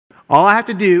All I have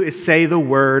to do is say the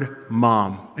word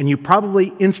mom, and you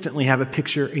probably instantly have a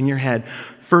picture in your head.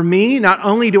 For me, not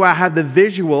only do I have the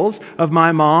visuals of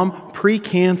my mom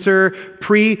pre-cancer,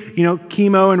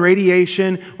 chemo and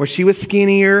radiation, where she was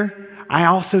skinnier, I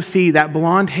also see that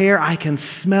blonde hair. I can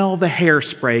smell the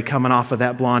hairspray coming off of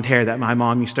that blonde hair that my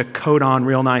mom used to coat on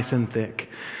real nice and thick.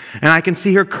 And I can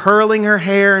see her curling her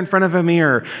hair in front of a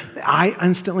mirror. I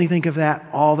instantly think of that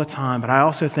all the time, but I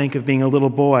also think of being a little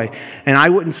boy. And I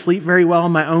wouldn't sleep very well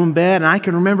in my own bed. And I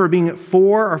can remember being at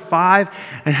 4 or 5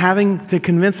 and having to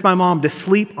convince my mom to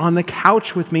sleep on the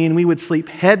couch with me, and we would sleep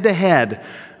head to head,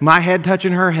 my head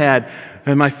touching her head,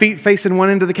 and my feet facing one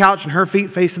end of the couch and her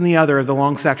feet facing the other of the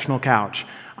long sectional couch.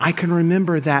 I can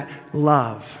remember that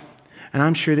love. And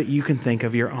I'm sure that you can think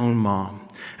of your own mom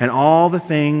and all the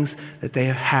things that they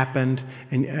have happened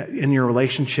in your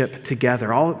relationship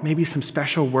together, maybe some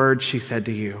special words she said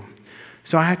to you.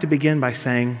 So I have to begin by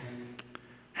saying,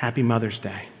 Happy Mother's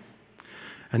Day.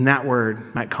 And that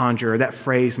word might conjure, or that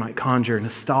phrase might conjure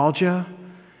nostalgia.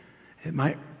 It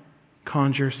might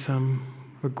conjure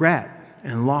some regret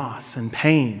and loss and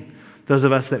pain. Those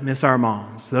of us that miss our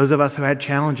moms, those of us who had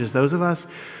challenges, those of us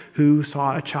who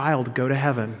saw a child go to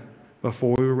heaven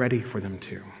before we were ready for them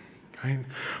to. Right?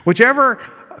 Whichever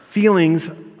feelings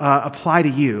apply to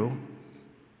you,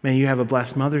 may you have a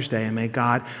blessed Mother's Day, and may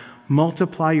God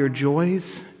multiply your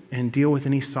joys and deal with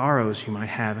any sorrows you might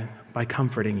have by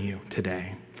comforting you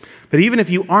today. But even if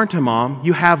you aren't a mom,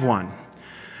 you have one.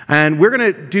 And we're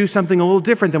going to do something a little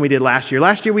different than we did last year.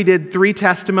 Last year we did 3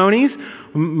 testimonies,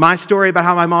 my story about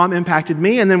how my mom impacted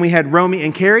me, and then we had Romy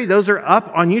and Carrie. Those are up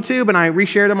on YouTube, and I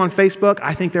reshared them on Facebook.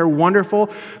 I think they're wonderful.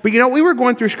 But we were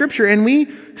going through Scripture, and we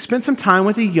spent some time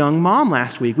with a young mom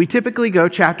last week. We typically go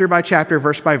chapter by chapter,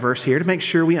 verse by verse here to make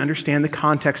sure we understand the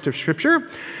context of Scripture.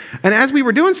 And as we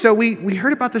were doing so, we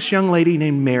heard about this young lady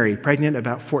named Mary, pregnant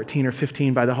about 14 or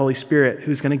 15 by the Holy Spirit,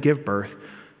 who's going to give birth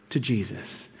to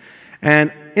Jesus.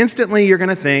 And instantly you're going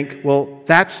to think, well,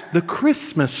 that's the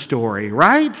Christmas story,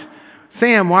 right?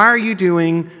 Sam, why are you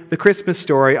doing the Christmas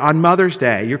story on Mother's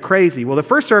Day? You're crazy. Well, the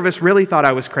first service really thought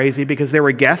I was crazy because there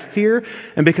were guests here.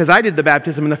 And because I did the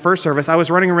baptism in the first service, I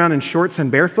was running around in shorts and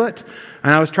barefoot.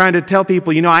 And I was trying to tell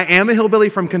people, I am a hillbilly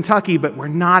from Kentucky, but we're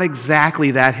not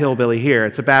exactly that hillbilly here.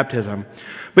 It's a baptism.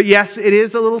 But yes, it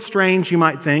is a little strange, you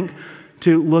might think,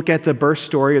 to look at the birth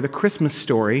story or the Christmas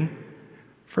story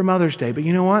for Mother's Day. But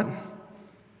you know what?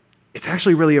 It's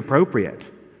actually really appropriate.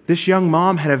 This young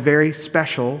mom had a very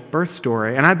special birth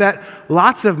story. And I bet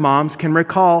lots of moms can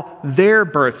recall their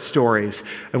birth stories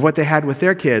of what they had with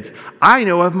their kids. I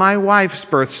know of my wife's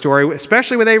birth story,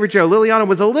 especially with Avery Jo. Liliana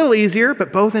was a little easier,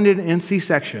 but both ended in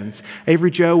C-sections.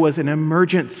 Avery Jo was an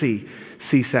emergency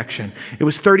C-section. It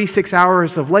was 36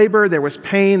 hours of labor. There was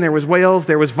pain, there was wails,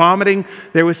 there was vomiting,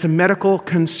 there was some medical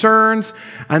concerns.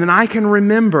 And then I can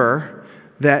remember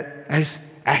that as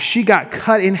she got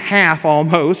cut in half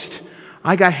almost,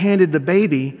 I got handed the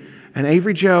baby, and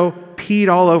Avery Jo peed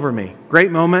all over me. Great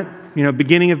moment,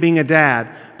 beginning of being a dad.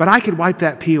 But I could wipe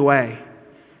that pee away.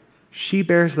 She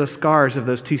bears the scars of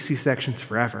those 2 C-sections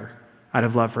forever out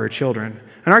of love for her children.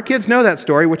 And our kids know that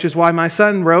story, which is why my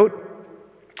son wrote,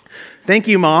 "Thank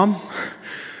you, Mom,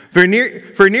 for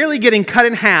nearly getting cut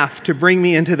in half to bring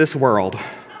me into this world."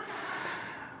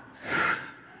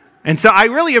 And so I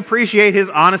really appreciate his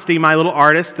honesty, my little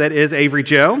artist that is Avery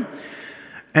Jo.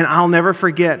 And I'll never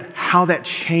forget how that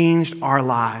changed our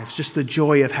lives, just the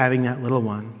joy of having that little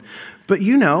one. But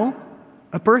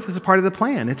a birth is a part of the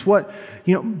plan. It's what,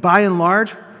 by and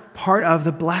large, part of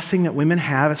the blessing that women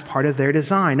have as part of their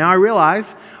design. Now I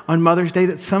realize on Mother's Day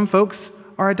that some folks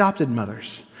are adopted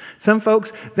mothers. Some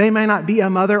folks, they may not be a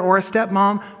mother or a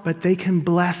stepmom, but they can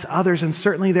bless others. And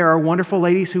certainly there are wonderful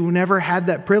ladies who never had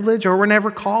that privilege or were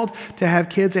never called to have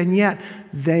kids, and yet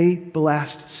they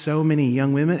blessed so many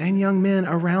young women and young men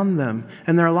around them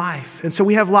in their life. And so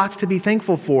we have lots to be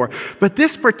thankful for. But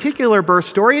this particular birth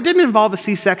story, it didn't involve a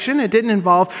C-section. It didn't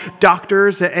involve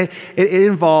doctors. It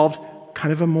involved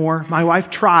kind of my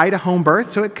wife tried a home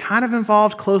birth, so it kind of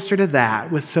involved closer to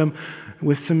that with some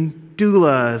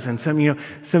doulas and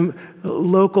some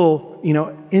local,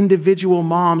 individual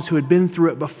moms who had been through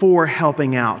it before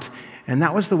helping out. And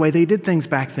that was the way they did things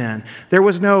back then. There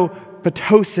was no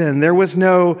Pitocin. There was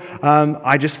no,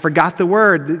 I just forgot the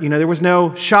word, there was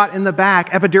no shot in the back,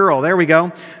 epidural, there we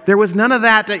go. There was none of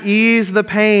that to ease the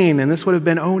pain, and this would have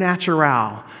been au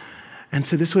naturel. And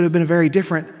so this would have been a very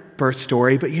different birth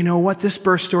story. But you know what? This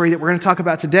birth story that we're going to talk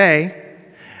about today,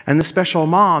 and the special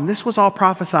mom, this was all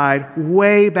prophesied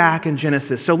way back in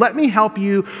Genesis. So let me help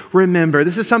you remember.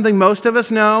 This is something most of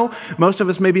us know. Most of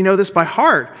us maybe know this by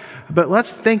heart. But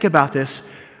let's think about this.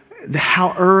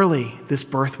 how early this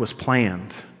birth was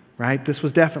planned, right? This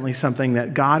was definitely something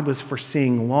that God was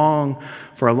foreseeing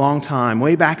for a long time.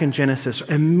 Way back in Genesis,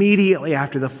 immediately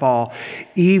after the fall,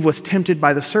 Eve was tempted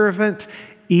by the serpent.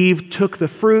 Eve took the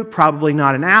fruit, probably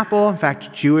not an apple. In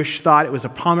fact, Jewish thought it was a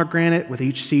pomegranate, with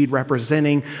each seed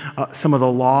representing some of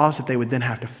the laws that they would then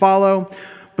have to follow.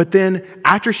 But then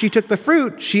after she took the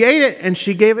fruit, she ate it and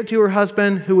she gave it to her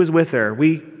husband who was with her.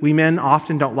 We men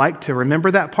often don't like to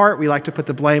remember that part. We like to put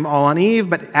the blame all on Eve,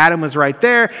 but Adam was right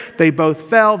there. They both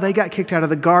fell. They got kicked out of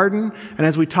the garden. And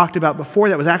as we talked about before,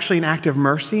 that was actually an act of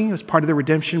mercy. It was part of the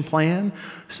redemption plan.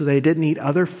 So they didn't eat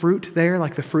other fruit there,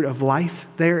 like the fruit of life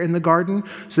there in the garden.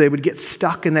 So they would get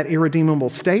stuck in that irredeemable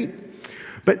state.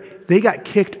 But they got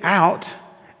kicked out.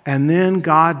 And then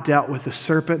God dealt with the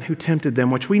serpent who tempted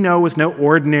them, which we know was no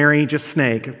ordinary just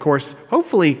snake. Of course,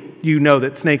 hopefully you know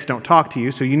that snakes don't talk to you,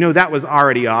 so you know that was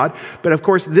already odd. But of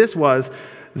course, this was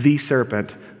the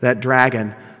serpent, that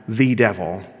dragon, the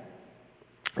devil.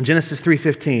 Genesis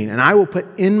 3:15, and I will put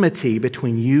enmity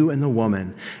between you and the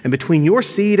woman, and between your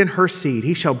seed and her seed.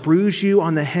 He shall bruise you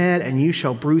on the head, and you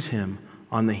shall bruise him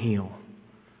on the heel.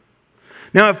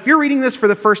 Now, if you're reading this for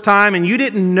the first time and you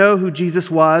didn't know who Jesus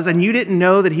was, and you didn't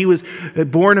know that he was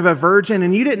born of a virgin,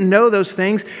 and you didn't know those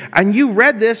things, and you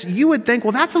read this, you would think,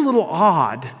 well, that's a little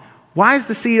odd. Why is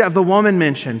the seed of the woman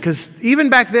mentioned? Because even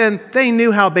back then, they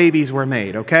knew how babies were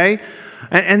made, okay?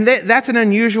 And that's an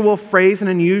unusual phrase, an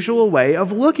unusual way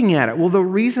of looking at it. Well, the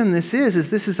reason this is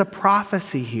this is a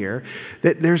prophecy here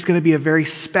that there's going to be a very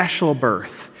special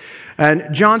birth.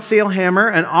 And John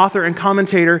Sailhammer, an author and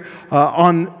commentator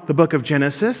on the book of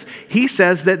Genesis, he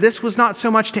says that this was not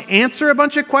so much to answer a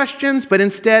bunch of questions, but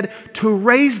instead to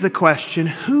raise the question,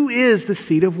 who is the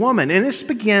seed of woman? And this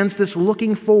begins this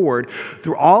looking forward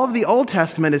through all of the Old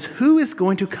Testament is who is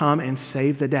going to come and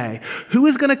save the day? Who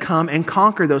is going to come and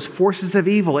conquer those forces of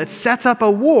evil? It sets up a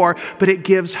war, but it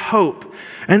gives hope.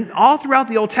 And all throughout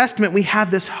the Old Testament, we have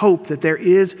this hope that there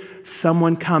is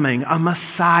someone coming, a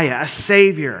Messiah, a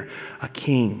Savior, a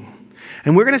King.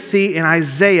 And we're going to see in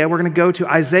Isaiah, we're going to go to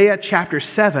Isaiah chapter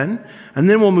 7, and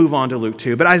then we'll move on to Luke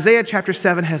 2. But Isaiah chapter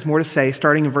 7 has more to say,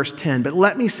 starting in verse 10. But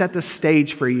let me set the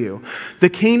stage for you. The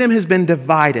kingdom has been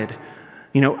divided.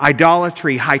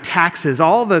 Idolatry, high taxes,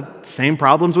 all the same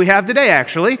problems we have today,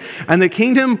 actually. And the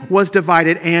kingdom was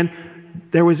divided, and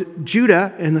there was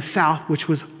Judah in the south, which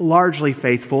was largely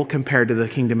faithful compared to the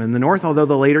kingdom in the north, although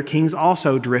the later kings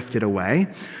also drifted away.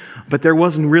 But there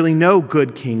wasn't really no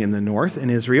good king in the north, in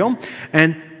Israel.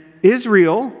 And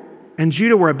Israel and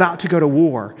Judah were about to go to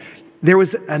war. There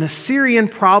was an Assyrian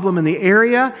problem in the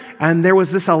area, and there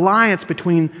was this alliance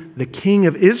between the king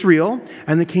of Israel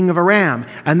and the king of Aram.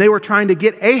 And they were trying to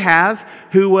get Ahaz,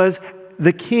 who was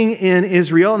the king in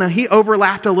Israel. Now, he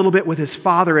overlapped a little bit with his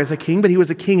father as a king, but he was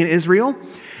a king in Israel.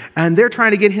 And they're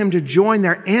trying to get him to join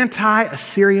their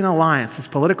anti-Assyrian alliance, this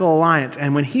political alliance.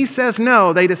 And when he says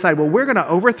no, they decide, well, we're going to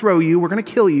overthrow you, we're going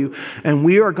to kill you, and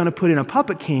we are going to put in a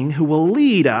puppet king who will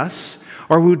lead us,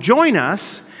 or who will join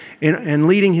us in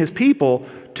leading his people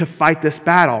to fight this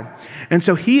battle. And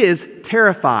so he is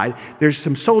terrified. There's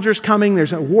some soldiers coming,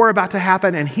 there's a war about to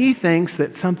happen, and he thinks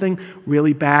that something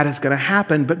really bad is going to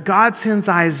happen. But God sends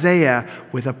Isaiah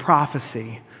with a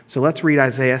prophecy. So let's read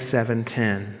Isaiah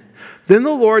 7:10. Then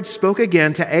the Lord spoke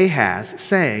again to Ahaz,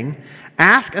 saying,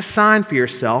 ask a sign for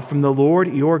yourself from the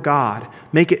Lord your God.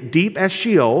 Make it deep as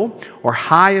Sheol, or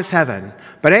high as heaven.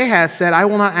 But Ahaz said, I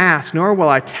will not ask, nor will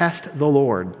I test the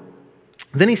Lord.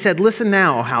 Then he said, listen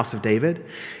now, O house of David.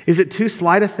 Is it too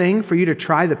slight a thing for you to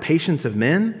try the patience of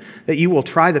men, that you will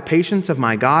try the patience of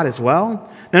my God as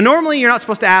well? Now, normally you're not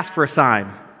supposed to ask for a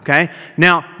sign, okay?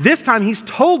 Now, this time he's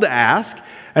told to ask,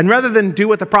 and rather than do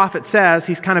what the prophet says,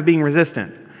 he's kind of being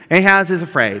resistant. Ahaz is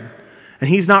afraid, and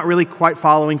he's not really quite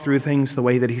following through things the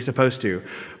way that he's supposed to.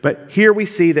 But here we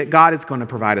see that God is going to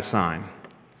provide a sign.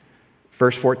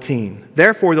 Verse 14,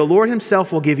 therefore the Lord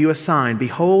himself will give you a sign.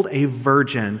 Behold, a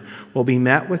virgin will be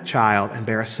met with child and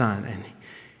bear a son, and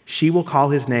she will call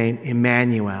his name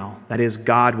Emmanuel, that is,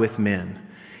 God with men.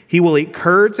 He will eat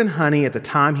curds and honey at the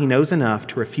time he knows enough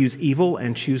to refuse evil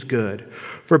and choose good.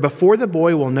 For before the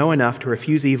boy will know enough to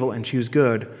refuse evil and choose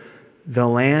good, the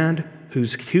land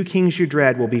whose two kings you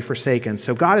dread will be forsaken.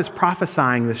 So God is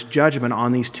prophesying this judgment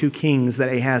on these two kings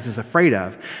that Ahaz is afraid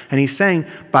of. And he's saying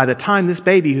by the time this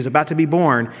baby who's about to be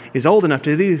born is old enough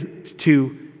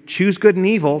to choose good and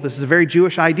evil, this is a very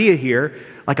Jewish idea here,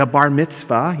 like a bar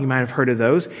mitzvah, you might have heard of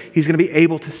those, he's going to be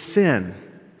able to sin.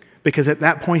 Because at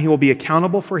that point he will be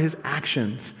accountable for his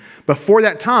actions. Before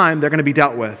that time, they're going to be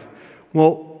dealt with.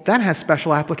 Well, that has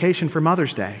special application for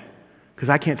Mother's Day. Because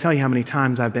I can't tell you how many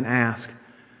times I've been asked,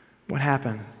 what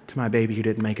happened to my baby who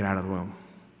didn't make it out of the womb.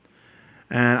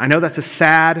 And I know that's a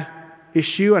sad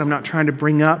issue, and I'm not trying to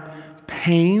bring up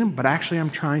pain, but actually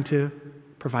I'm trying to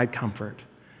provide comfort.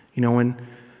 You know,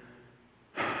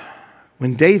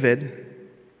 when David,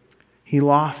 he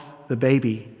lost the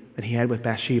baby that he had with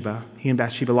Bathsheba, he and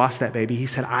Bathsheba lost that baby, he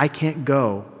said, I can't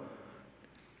go,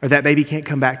 or that baby can't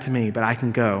come back to me, but I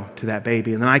can go to that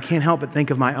baby. And then I can't help but think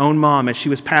of my own mom as she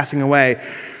was passing away.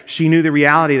 She knew the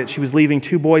reality that she was leaving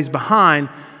 2 boys behind,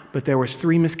 but there was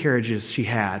 3 miscarriages she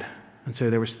had. And so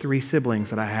there was 3 siblings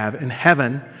that I have in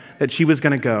heaven that she was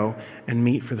going to go and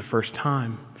meet for the first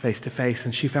time, face to face.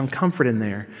 And she found comfort in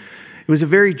there. It was a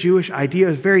very Jewish idea. It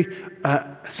was very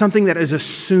something that is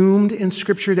assumed in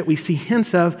Scripture that we see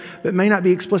hints of, but may not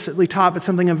be explicitly taught, but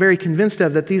something I'm very convinced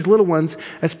of, that these little ones,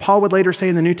 as Paul would later say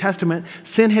in the New Testament,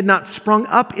 sin had not sprung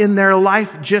up in their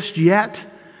life just yet.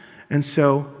 And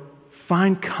so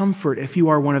find comfort if you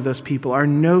are one of those people, or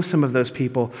know some of those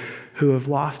people who have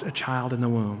lost a child in the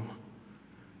womb.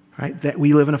 Right? That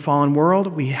we live in a fallen world,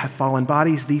 we have fallen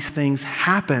bodies, these things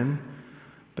happen,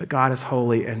 but God is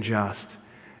holy and just.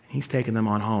 He's taken them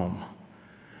on home.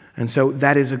 And so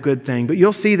that is a good thing. But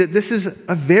you'll see that this is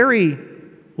a very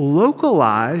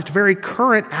localized, very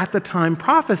current at the time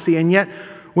prophecy. And yet,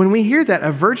 when we hear that,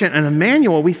 a virgin and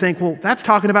Emmanuel, we think, well, that's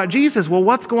talking about Jesus. Well,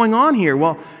 what's going on here?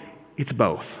 Well, it's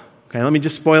both. Okay, let me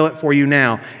just spoil it for you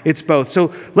now. It's both.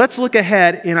 So let's look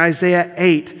ahead in Isaiah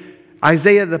 8.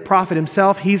 Isaiah, the prophet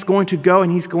himself, he's going to go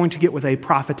and he's going to get with a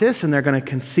prophetess, and they're going to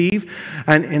conceive.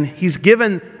 And he's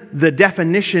given the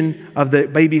definition of the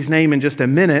baby's name in just a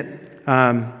minute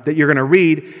that you're going to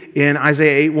read in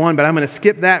Isaiah 8:1, but I'm going to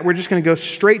skip that. We're just going to go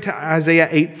straight to Isaiah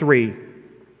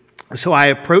 8:3. So I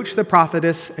approached the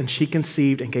prophetess, and she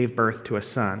conceived and gave birth to a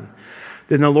son.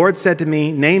 Then the Lord said to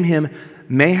me, name him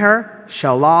Maher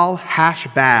Shalal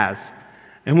Hashbaz.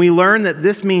 And we learn that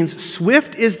this means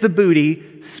swift is the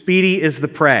booty, speedy is the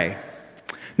prey.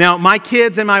 Now, my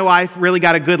kids and my wife really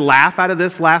got a good laugh out of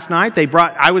this last night.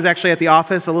 I was actually at the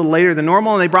office a little later than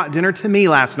normal, and they brought dinner to me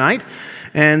last night.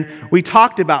 And we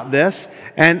talked about this.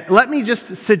 And let me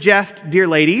just suggest, dear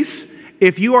ladies,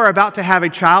 if you are about to have a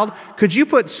child, could you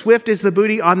put swift is the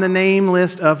booty on the name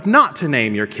list of not to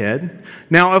name your kid?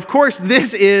 Now, of course,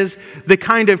 this is the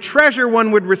kind of treasure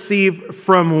one would receive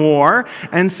from war.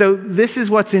 And so this is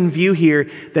what's in view here,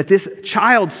 that this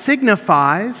child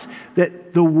signifies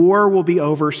that the war will be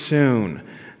over soon.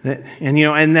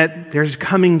 And that there's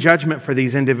coming judgment for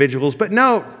these individuals. But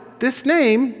no, this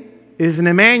name is an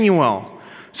Emmanuel.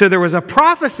 So there was a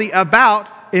prophecy about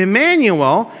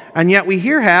Emmanuel, and yet we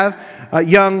here have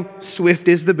young, swift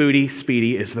is the booty,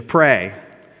 speedy is the prey.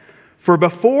 For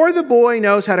before the boy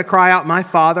knows how to cry out, my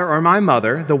father or my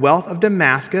mother, the wealth of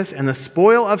Damascus and the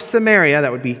spoil of Samaria,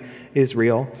 that would be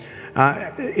Israel,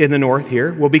 in the north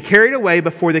here, will be carried away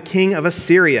before the king of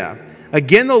Assyria.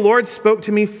 Again, the Lord spoke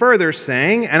to me further,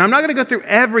 saying, and I'm not going to go through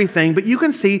everything, but you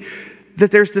can see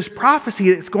that there's this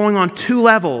prophecy that's going on 2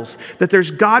 levels, that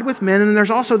there's God with men, and then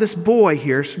there's also this boy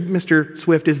here, Mr.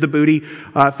 Swift is the booty,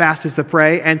 fast is the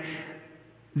prey, and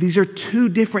these are 2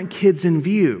 different kids in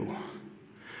view.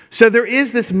 So there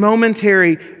is this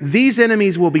momentary, these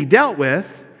enemies will be dealt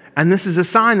with, and this is a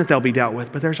sign that they'll be dealt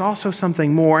with, but there's also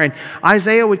something more. And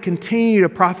Isaiah would continue to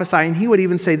prophesy, and he would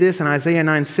even say this in Isaiah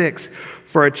 9:6,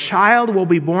 for a child will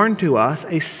be born to us,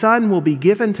 a son will be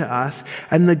given to us,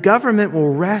 and the government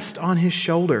will rest on his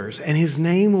shoulders, and his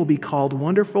name will be called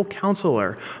Wonderful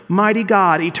Counselor, Mighty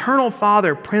God, Eternal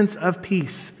Father, Prince of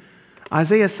Peace.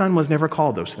 Isaiah's son was never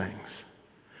called those things.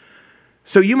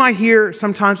 So you might hear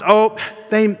sometimes, oh,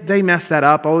 they messed that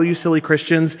up. Oh, you silly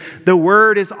Christians. The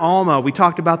word is Alma. We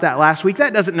talked about that last week.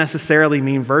 That doesn't necessarily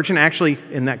mean virgin. Actually,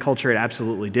 in that culture, it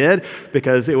absolutely did,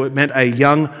 because it meant a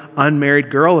young, unmarried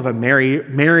girl of a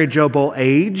marriageable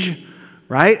age,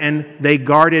 right? And they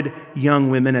guarded young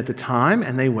women at the time,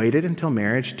 and they waited until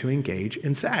marriage to engage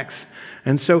in sex.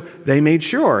 And so they made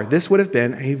sure this would have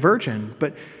been a virgin.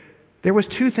 But there was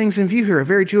 2 things in view here, a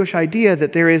very Jewish idea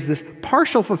that there is this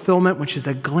partial fulfillment, which is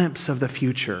a glimpse of the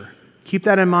future. Keep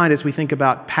that in mind as we think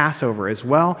about Passover as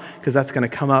well, because that's going to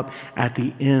come up at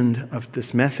the end of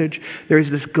this message. There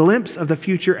is this glimpse of the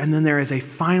future, and then there is a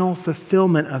final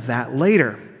fulfillment of that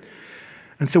later.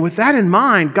 And so with that in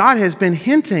mind, God has been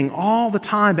hinting all the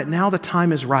time, but now the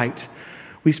time is right.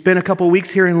 We spent a couple of weeks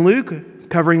here in Luke,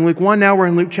 covering Luke 1. Now we're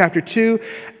in Luke chapter 2,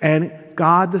 and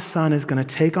God the Son is going to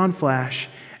take on flesh.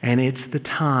 And it's the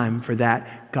time for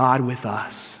that God with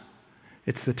us.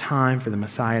 It's the time for the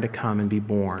Messiah to come and be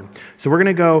born. So we're going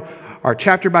to go our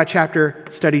chapter by chapter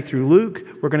study through Luke.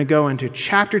 We're going to go into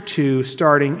chapter 2,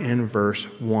 starting in verse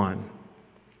 1.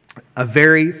 A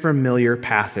very familiar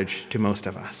passage to most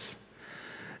of us.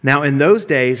 Now in those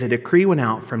days a decree went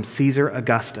out from Caesar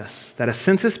Augustus that a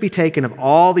census be taken of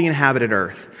all the inhabited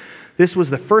earth. This was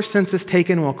the first census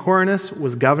taken while Quirinius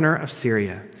was governor of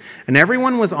Syria. And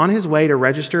everyone was on his way to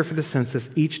register for the census,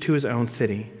 each to his own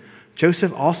city.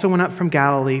 Joseph also went up from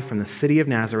Galilee, from the city of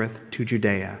Nazareth to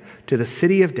Judea, to the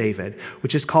city of David,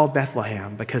 which is called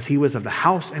Bethlehem, because he was of the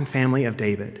house and family of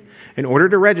David, in order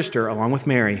to register along with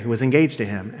Mary, who was engaged to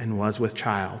him and was with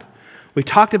child. We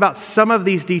talked about some of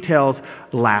these details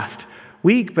last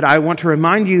week, but I want to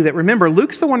remind you that, remember,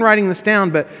 Luke's the one writing this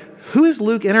down, but who is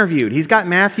Luke interviewed? He's got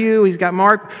Matthew, he's got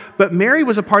Mark, but Mary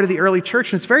was a part of the early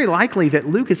church, and it's very likely that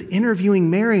Luke is interviewing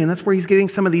Mary, and that's where he's getting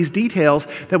some of these details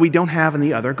that we don't have in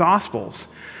the other Gospels.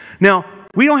 Now,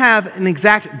 we don't have an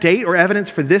exact date or evidence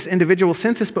for this individual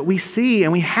census, but we see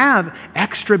and we have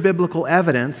extra-biblical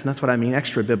evidence, and that's what I mean,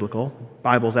 extra-biblical.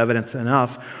 Bible's evidence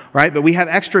enough, right? But we have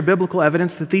extra-biblical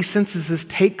evidence that these censuses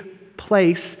take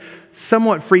place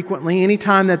somewhat frequently,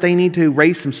 anytime that they need to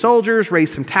raise some soldiers,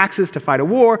 raise some taxes to fight a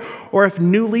war, or if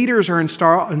new leaders are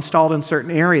installed in certain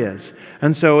areas.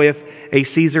 And so if a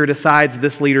Caesar decides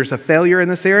this leader's a failure in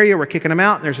this area, we're kicking him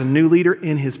out, and there's a new leader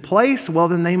in his place, well,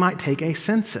 then they might take a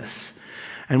census.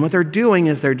 And what they're doing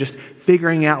is they're just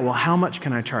figuring out, well, how much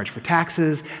can I charge for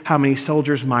taxes? How many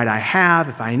soldiers might I have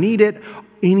if I need it?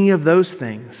 Any of those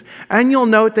things. And you'll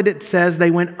note that it says they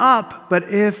went up,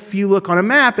 but if you look on a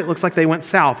map, it looks like they went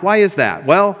south. Why is that?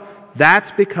 Well,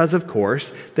 that's because, of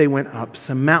course, they went up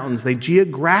some mountains. They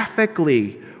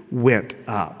geographically went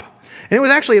up. And it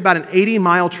was actually about an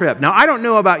 80-mile trip. Now, I don't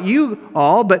know about you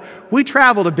all, but we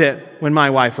traveled a bit when my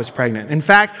wife was pregnant. In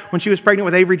fact, when she was pregnant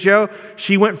with Avery Joe,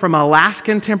 she went from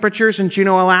Alaskan temperatures in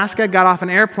Juneau, Alaska, got off an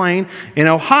airplane in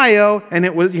Ohio, and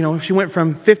it was, she went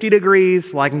from 50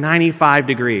 degrees, like 95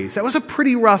 degrees. That was a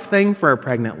pretty rough thing for a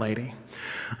pregnant lady.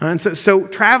 And so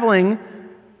traveling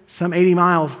some 80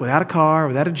 miles without a car,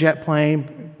 without a jet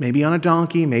plane, maybe on a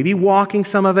donkey, maybe walking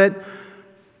some of it,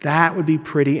 that would be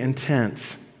pretty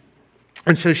intense.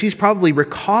 And so she's probably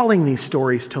recalling these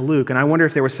stories to Luke, and I wonder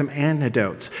if there were some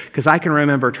anecdotes, because I can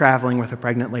remember traveling with a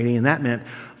pregnant lady, and that meant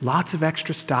lots of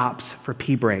extra stops for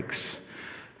pee breaks.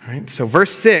 All right? So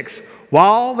verse 6,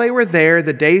 while they were there,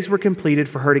 the days were completed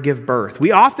for her to give birth.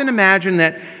 We often imagine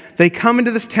that they come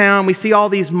into this town, we see all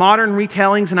these modern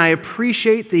retellings, and I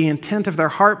appreciate the intent of their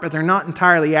heart, but they're not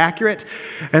entirely accurate.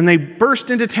 And they burst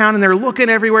into town, and they're looking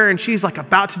everywhere, and she's like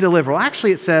about to deliver. Well,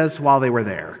 actually, it says while they were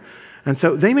there. And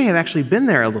so they may have actually been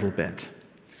there a little bit.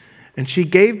 And she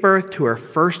gave birth to her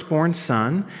firstborn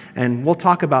son, and we'll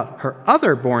talk about her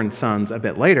other born sons a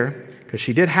bit later, because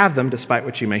she did have them, despite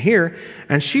what you may hear.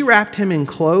 And she wrapped him in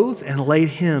clothes and laid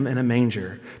him in a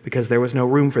manger, because there was no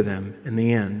room for them in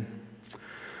the inn.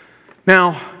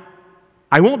 Now,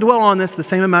 I won't dwell on this the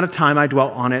same amount of time I dwell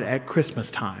on it at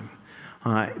Christmas time.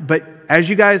 But as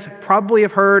you guys probably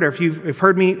have heard, or if you've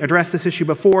heard me address this issue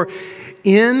before,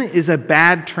 inn is a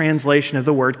bad translation of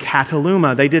the word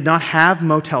Cataluma. They did not have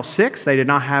Motel 6. They did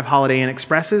not have Holiday Inn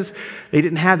Expresses. They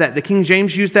didn't have that. The King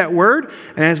James used that word,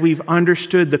 and as we've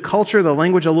understood the culture, the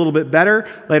language a little bit better,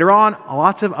 later on,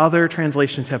 lots of other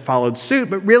translations have followed suit,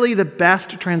 but really the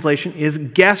best translation is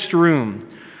guest room,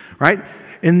 right?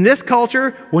 In this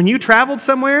culture, when you traveled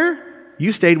somewhere,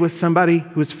 you stayed with somebody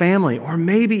who was family, or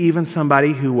maybe even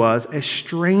somebody who was a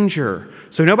stranger.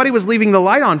 So nobody was leaving the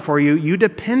light on for you. You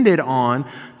depended on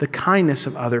the kindness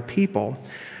of other people.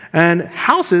 And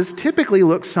houses typically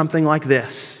look something like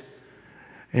this.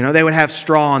 They would have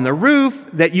straw on the roof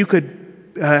that you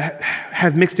could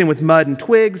have mixed in with mud and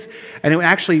twigs, and it would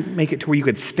actually make it to where you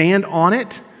could stand on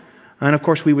it. And of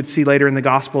course, we would see later in the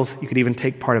Gospels, you could even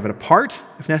take part of it apart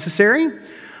if necessary.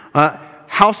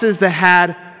 Houses that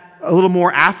had a little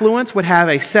more affluence would have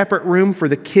a separate room for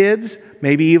the kids,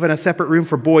 maybe even a separate room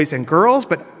for boys and girls,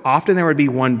 but often there would be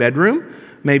one bedroom,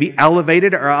 maybe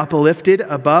elevated or uplifted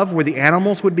above where the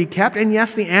animals would be kept. And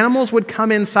yes, the animals would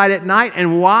come inside at night.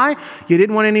 And why? You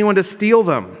didn't want anyone to steal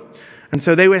them. And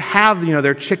so they would have,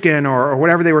 their chicken or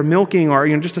whatever they were milking, or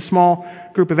just a small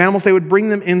group of animals. They would bring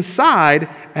them inside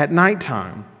at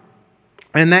nighttime.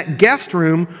 And that guest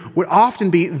room would often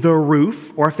be the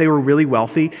roof, or if they were really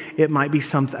wealthy, it might be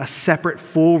a separate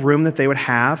full room that they would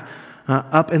have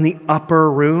up in the upper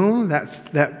room.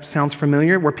 That sounds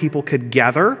familiar, where people could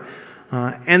gather.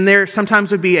 And there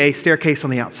sometimes would be a staircase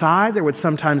on the outside. There would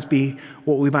sometimes be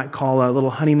what we might call a little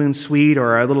honeymoon suite,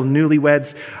 or a little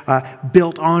newlyweds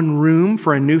built-on room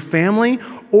for a new family.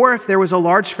 Or if there was a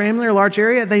large family or large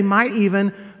area, they might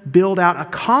even build out a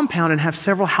compound and have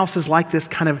several houses like this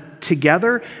kind of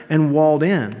together and walled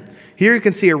in. Here you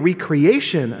can see a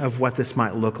recreation of what this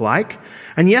might look like.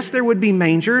 And yes, there would be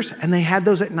mangers, and they had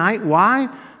those at night. Why?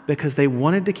 Because they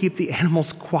wanted to keep the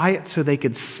animals quiet so they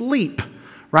could sleep,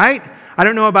 right? I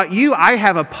don't know about you, I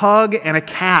have a pug and a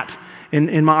cat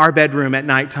in our bedroom at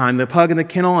nighttime. The pug in the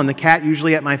kennel and the cat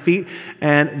usually at my feet,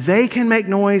 and they can make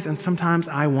noise, and sometimes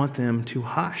I want them to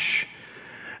hush.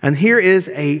 And here is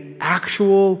a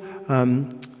actual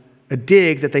a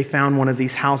dig that they found one of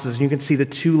these houses. And you can see the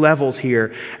two levels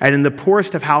here. And in the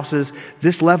poorest of houses,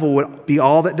 this level would be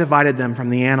all that divided them from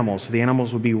the animals. So the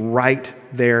animals would be right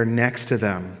there next to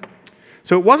them.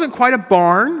 So it wasn't quite a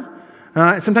barn.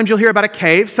 Sometimes you'll hear about a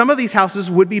cave. Some of these houses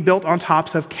would be built on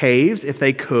tops of caves if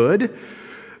they could.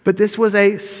 But this was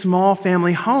a small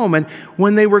family home. And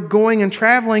when they were going and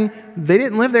traveling, they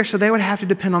didn't live there, so they would have to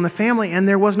depend on the family. And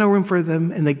there was no room for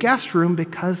them in the guest room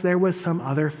because there was some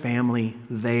other family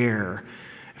there.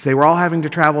 If they were all having to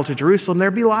travel to Jerusalem,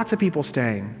 there'd be lots of people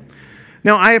staying.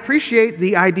 Now, I appreciate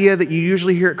the idea that you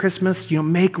usually hear at Christmas,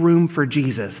 make room for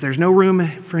Jesus. There's no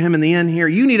room for him in the inn here.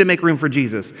 You need to make room for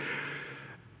Jesus.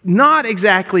 Not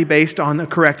exactly based on a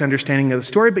correct understanding of the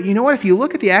story, but you know what? If you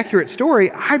look at the accurate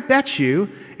story, I bet you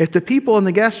if the people in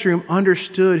the guest room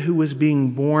understood who was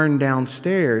being born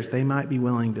downstairs, they might be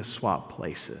willing to swap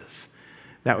places.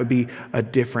 That would be a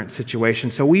different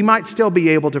situation. So we might still be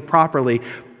able to properly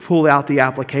pull out the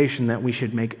application that we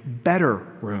should make better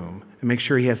room and make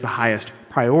sure he has the highest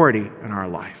priority in our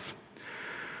life.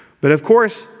 But of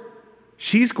course,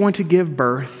 she's going to give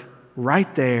birth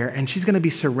right there, and she's going to be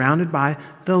surrounded by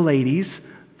the ladies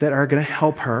that are going to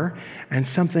help her, and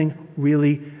something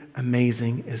really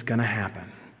amazing is going to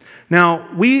happen. Now,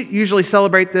 we usually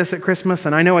celebrate this at Christmas,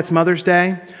 and I know it's Mother's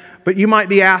Day, but you might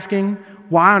be asking,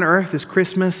 why on earth is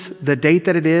Christmas the date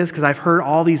that it is? Because I've heard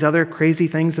all these other crazy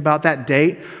things about that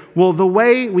date. Well, the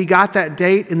way we got that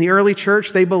date in the early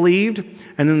church, they believed,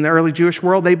 and in the early Jewish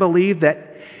world, they believed that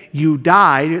you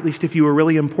died, at least if you were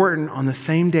really important, on the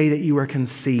same day that you were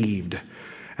conceived.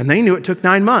 And they knew it took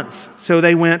 9 months. So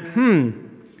they went,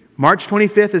 March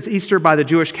 25th is Easter by the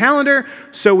Jewish calendar,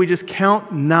 so we just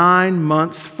count 9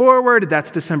 months forward.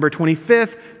 That's December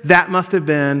 25th. That must have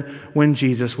been when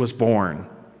Jesus was born.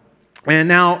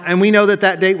 And we know that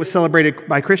that date was celebrated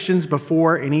by Christians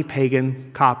before any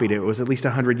pagan copied it. It was at least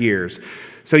 100 years.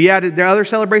 So yeah, did there other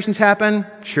celebrations happen?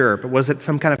 Sure, but was it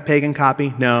some kind of pagan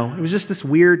copy? No, it was just this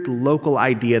weird local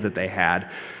idea that they had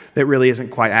that really isn't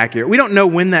quite accurate. We don't know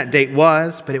when that date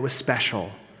was, but it was special.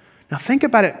 Now think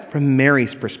about it from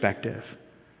Mary's perspective.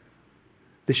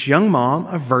 This young mom,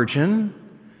 a virgin,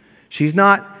 she's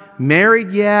not married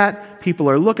yet. People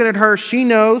are looking at her. She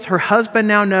knows, her husband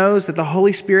now knows that the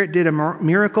Holy Spirit did a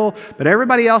miracle, but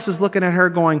everybody else is looking at her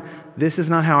going, this is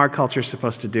not how our culture is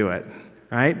supposed to do it,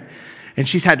 right? And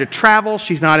she's had to travel.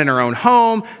 She's not in her own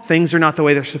home. Things are not the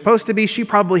way they're supposed to be. She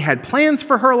probably had plans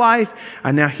for her life,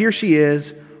 and now here she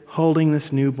is holding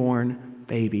this newborn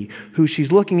baby who she's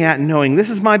looking at and knowing, this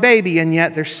is my baby, and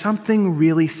yet there's something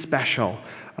really special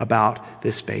about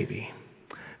this baby.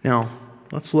 Now,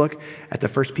 let's look at the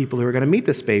first people who are going to meet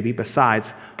this baby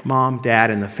besides mom,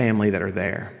 dad, and the family that are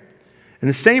there. In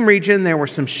the same region, there were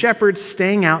some shepherds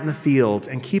staying out in the fields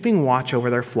and keeping watch over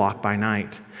their flock by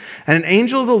night. And an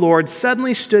angel of the Lord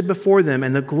suddenly stood before them,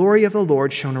 and the glory of the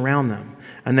Lord shone around them,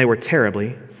 and they were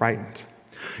terribly frightened.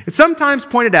 It's sometimes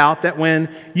pointed out that when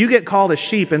you get called a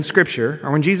sheep in Scripture,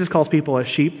 or when Jesus calls people a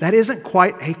sheep, that isn't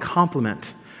quite a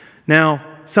compliment. Now,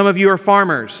 some of you are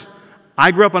farmers.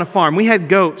 I grew up on a farm. We had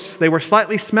goats. They were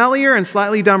slightly smellier and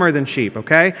slightly dumber than sheep,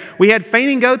 okay? We had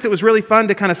fainting goats. It was really fun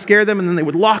to kind of scare them, and then they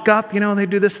would lock up, they'd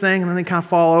do this thing, and then they'd kind of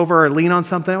fall over or lean on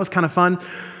something. It was kind of fun.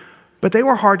 But they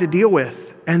were hard to deal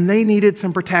with, and they needed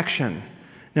some protection.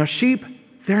 Now, sheep,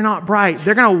 they're not bright.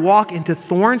 They're going to walk into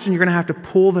thorns, and you're going to have to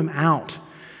pull them out.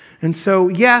 And so,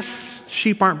 yes,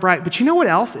 sheep aren't bright. But you know what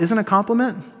else isn't a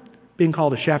compliment? Being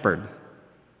called a shepherd.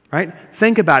 Right?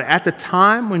 Think about it. At the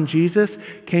time when Jesus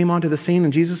came onto the scene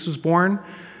and Jesus was born,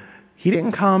 he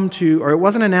didn't come to, or it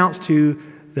wasn't announced to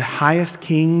the highest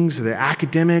kings or the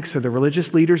academics or the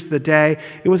religious leaders of the day.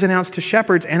 It was announced to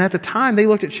shepherds. And at the time, they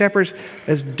looked at shepherds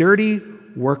as dirty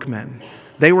workmen.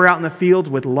 They were out in the fields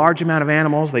with a large amount of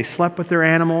animals. They slept with their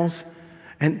animals.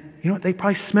 And you know what? They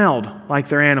probably smelled like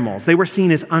their animals. They were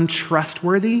seen as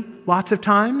untrustworthy lots of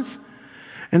times.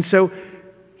 And so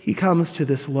he comes to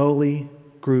this lowly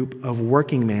group of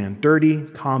working men, dirty,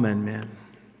 common men.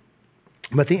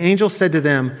 But the angel said to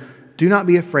them, "Do not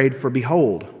be afraid, for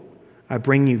behold, I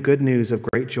bring you good news of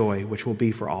great joy, which will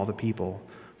be for all the people.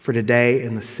 For today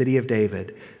in the city of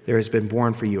David there has been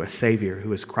born for you a Savior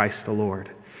who is Christ the Lord.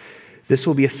 This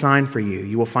will be a sign for you.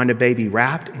 You will find a baby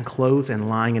wrapped in clothes and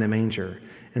lying in a manger."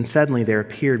 And suddenly there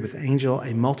appeared with the angel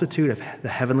a multitude of the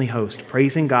heavenly host,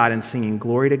 praising God and singing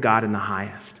glory to God in the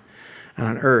highest. and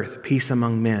on earth peace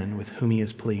among men with whom he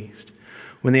is pleased.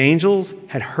 When the angels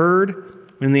had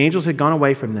gone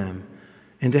away from them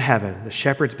into heaven, the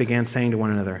shepherds began saying to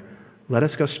one another, "Let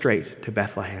us go straight to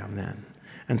Bethlehem then,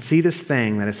 and see this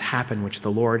thing that has happened which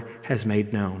the Lord has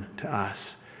made known to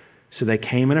us." So they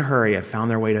came in a hurry and found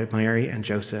their way to Mary and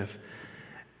Joseph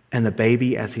and the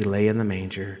baby as he lay in the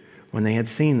manger. When they had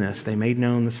seen this, they made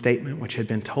known the statement which had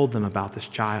been told them about this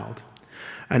child.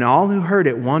 And all who heard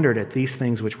it wondered at these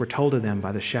things which were told to them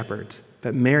by the shepherds.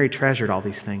 But Mary treasured all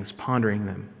these things, pondering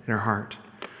them in her heart.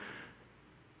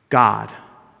 God,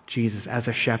 Jesus, as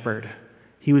a shepherd,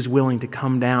 he was willing to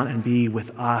come down and be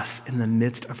with us in the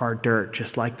midst of our dirt,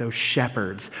 just like those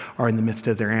shepherds are in the midst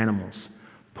of their animals,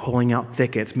 pulling out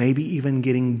thickets, maybe even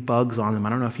getting bugs on them. I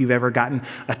don't know if you've ever gotten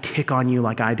a tick on you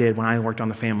like I did when I worked on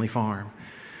the family farm.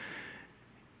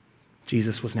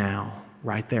 Jesus was now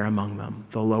right there among them,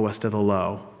 the lowest of the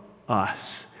low,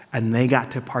 us. And they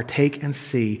got to partake and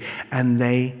see, and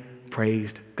they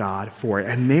praised God for it.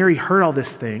 And Mary heard all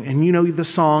this thing. And you know the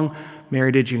song,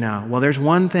 "Mary, Did You Know?" Well, there's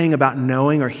one thing about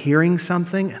knowing or hearing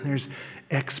something, and there's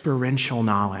experiential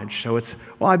knowledge. So it's,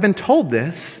 well, I've been told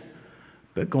this,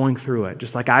 but going through it.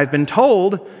 Just like I've been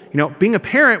told, being a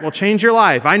parent will change your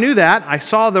life. I knew that. I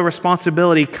saw the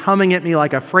responsibility coming at me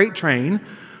like a freight train.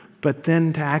 But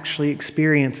then to actually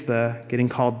experience the getting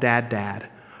called dad,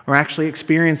 or actually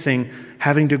experiencing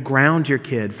having to ground your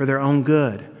kid for their own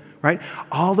good, right?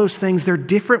 All those things, they're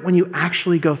different when you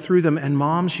actually go through them. And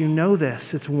moms, you know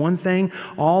this. It's one thing,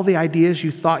 all the ideas you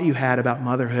thought you had about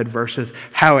motherhood versus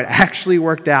how it actually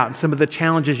worked out and some of the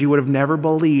challenges you would have never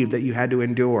believed that you had to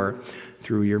endure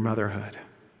through your motherhood.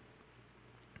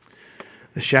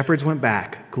 The shepherds went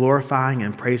back, glorifying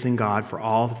and praising God for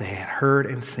all that they had heard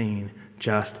and seen,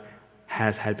 just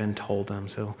as had been told them.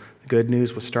 So the good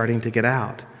news was starting to get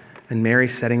out. And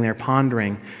Mary's sitting there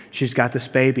pondering. She's got this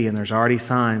baby, and there's already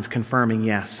signs confirming,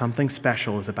 yes, something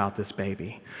special is about this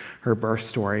baby. Her birth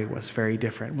story was very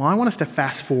different. Well, I want us to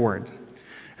fast forward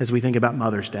as we think about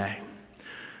Mother's Day.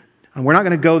 And we're not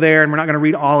going to go there, and we're not going to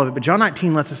read all of it, but John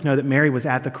 19 lets us know that Mary was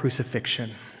at the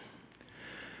crucifixion.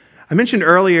 I mentioned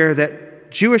earlier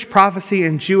that Jewish prophecy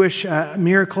and Jewish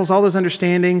miracles, all those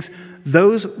understandings,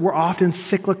 those were often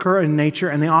cyclical in nature,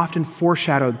 and they often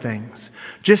foreshadowed things.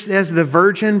 Just as the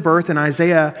virgin birth in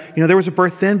Isaiah, there was a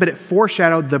birth then, but it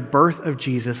foreshadowed the birth of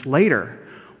Jesus later.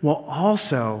 Well,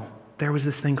 also, there was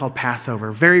this thing called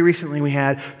Passover. Very recently, we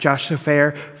had Josh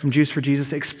Sofair from Jews for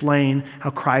Jesus explain how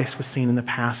Christ was seen in the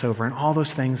Passover and all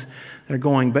those things that are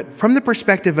going. But from the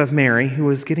perspective of Mary, who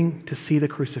was getting to see the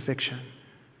crucifixion,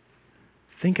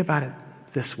 think about it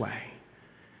this way.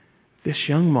 This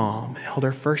young mom held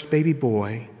her first baby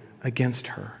boy against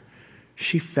her.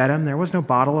 She fed him. There was no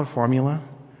bottle or formula.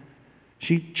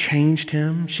 She changed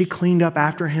him. She cleaned up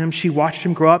after him. She watched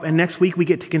him grow up. And next week we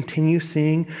get to continue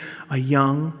seeing a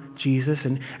young Jesus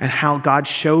and how God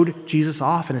showed Jesus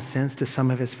off, in a sense, to some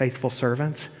of his faithful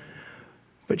servants.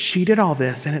 But she did all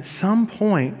this. And at some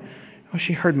point,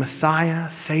 she heard Messiah,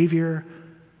 Savior.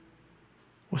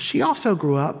 Well, she also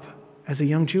grew up as a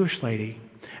young Jewish lady.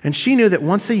 And she knew that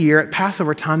once a year at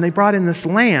Passover time, they brought in this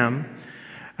lamb,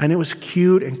 and it was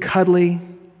cute and cuddly,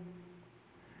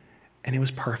 and it was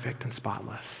perfect and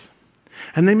spotless.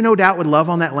 And they no doubt would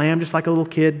love on that lamb just like a little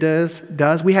kid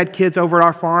does. We had kids over at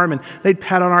our farm, and they'd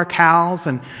pet on our cows,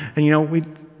 and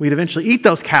we'd eventually eat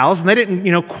those cows, and they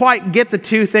didn't quite get the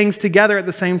two things together at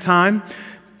the same time.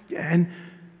 And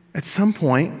at some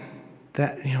point,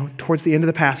 towards the end of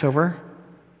the Passover,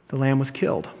 the lamb was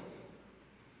killed.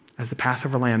 As the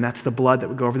Passover lamb, that's the blood that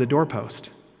would go over the doorpost.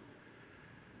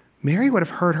 Mary would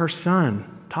have heard her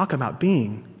son talk about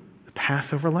being the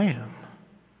Passover lamb.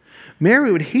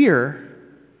 Mary would hear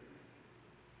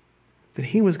that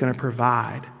he was going to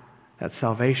provide that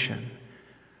salvation.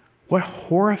 What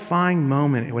horrifying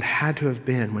moment it would have had to have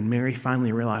been when Mary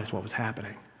finally realized what was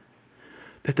happening.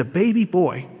 That the baby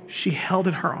boy she held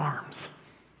in her arms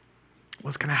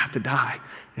was going to have to die,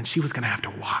 and she was going to have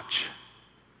to watch.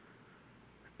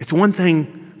 It's one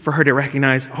thing for her to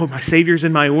recognize, oh, my Savior's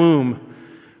in my womb,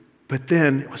 but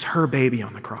then it was her baby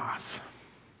on the cross.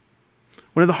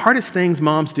 One of the hardest things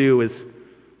moms do is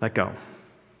let go.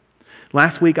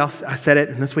 Last week I said it,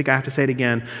 and this week I have to say it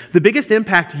again. The biggest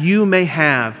impact you may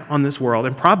have on this world,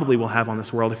 and probably will have on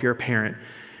this world if you're a parent,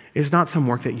 is not some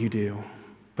work that you do,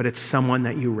 but it's someone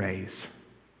that you raise.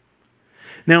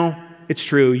 Now, it's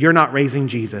true, you're not raising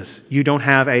Jesus. You don't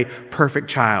have a perfect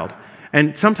child.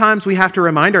 And sometimes we have to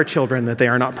remind our children that they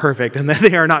are not perfect and that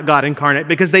they are not God incarnate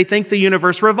because they think the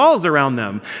universe revolves around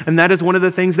them. And that is one of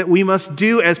the things that we must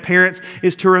do as parents,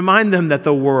 is to remind them that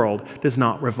the world does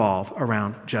not revolve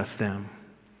around just them.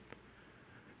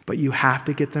 But you have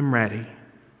to get them ready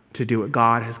to do what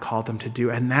God has called them to do.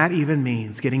 And that even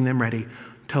means getting them ready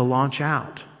to launch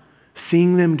out,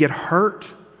 seeing them get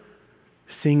hurt,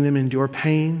 seeing them endure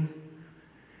pain,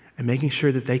 and making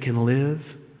sure that they can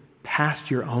live past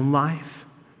your own life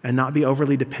and not be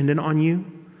overly dependent on you,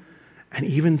 and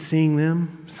even seeing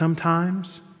them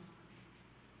sometimes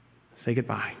say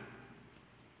goodbye.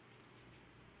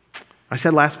 I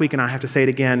said last week, and I have to say it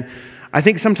again, I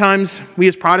think sometimes we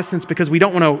as Protestants, because we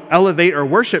don't want to elevate or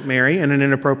worship Mary in an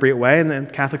inappropriate way, and then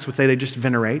Catholics would say they just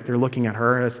venerate, they're looking at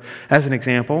her as an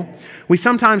example, we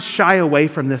sometimes shy away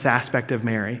from this aspect of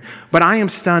Mary. But I am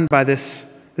stunned by this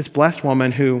blessed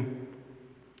woman who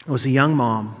was a young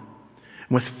mom,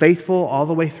 was faithful all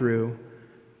the way through,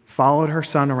 followed her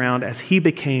son around as he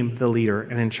became the leader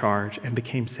and in charge and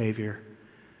became Savior.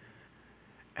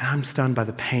 And I'm stunned by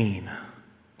the pain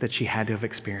that she had to have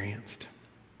experienced.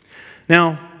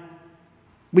 Now,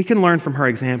 we can learn from her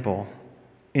example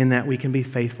in that we can be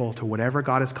faithful to whatever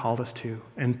God has called us to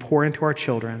and pour into our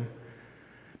children,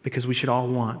 because we should all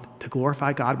want to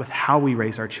glorify God with how we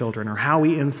raise our children or how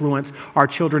we influence our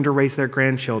children to raise their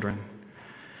grandchildren.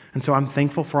 And so I'm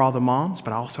thankful for all the moms,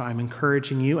 but also I'm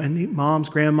encouraging you, and moms,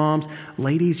 grandmoms,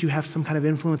 ladies, you have some kind of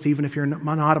influence, even if you're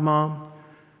not a mom,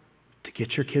 to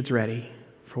get your kids ready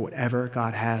for whatever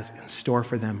God has in store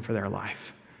for them for their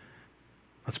life.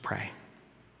 Let's pray.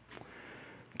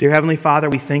 Dear Heavenly Father,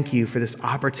 we thank you for this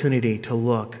opportunity to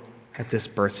look at this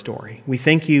birth story. We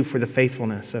thank you for the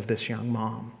faithfulness of this young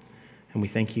mom, and we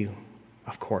thank you,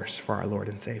 of course, for our Lord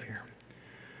and Savior.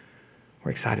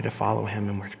 We're excited to follow him,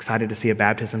 and we're excited to see a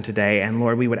baptism today. And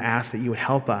Lord, we would ask that you would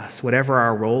help us, whatever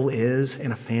our role is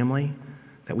in a family,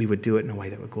 that we would do it in a way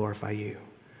that would glorify you.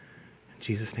 In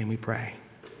Jesus' name we pray.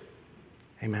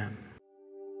 Amen.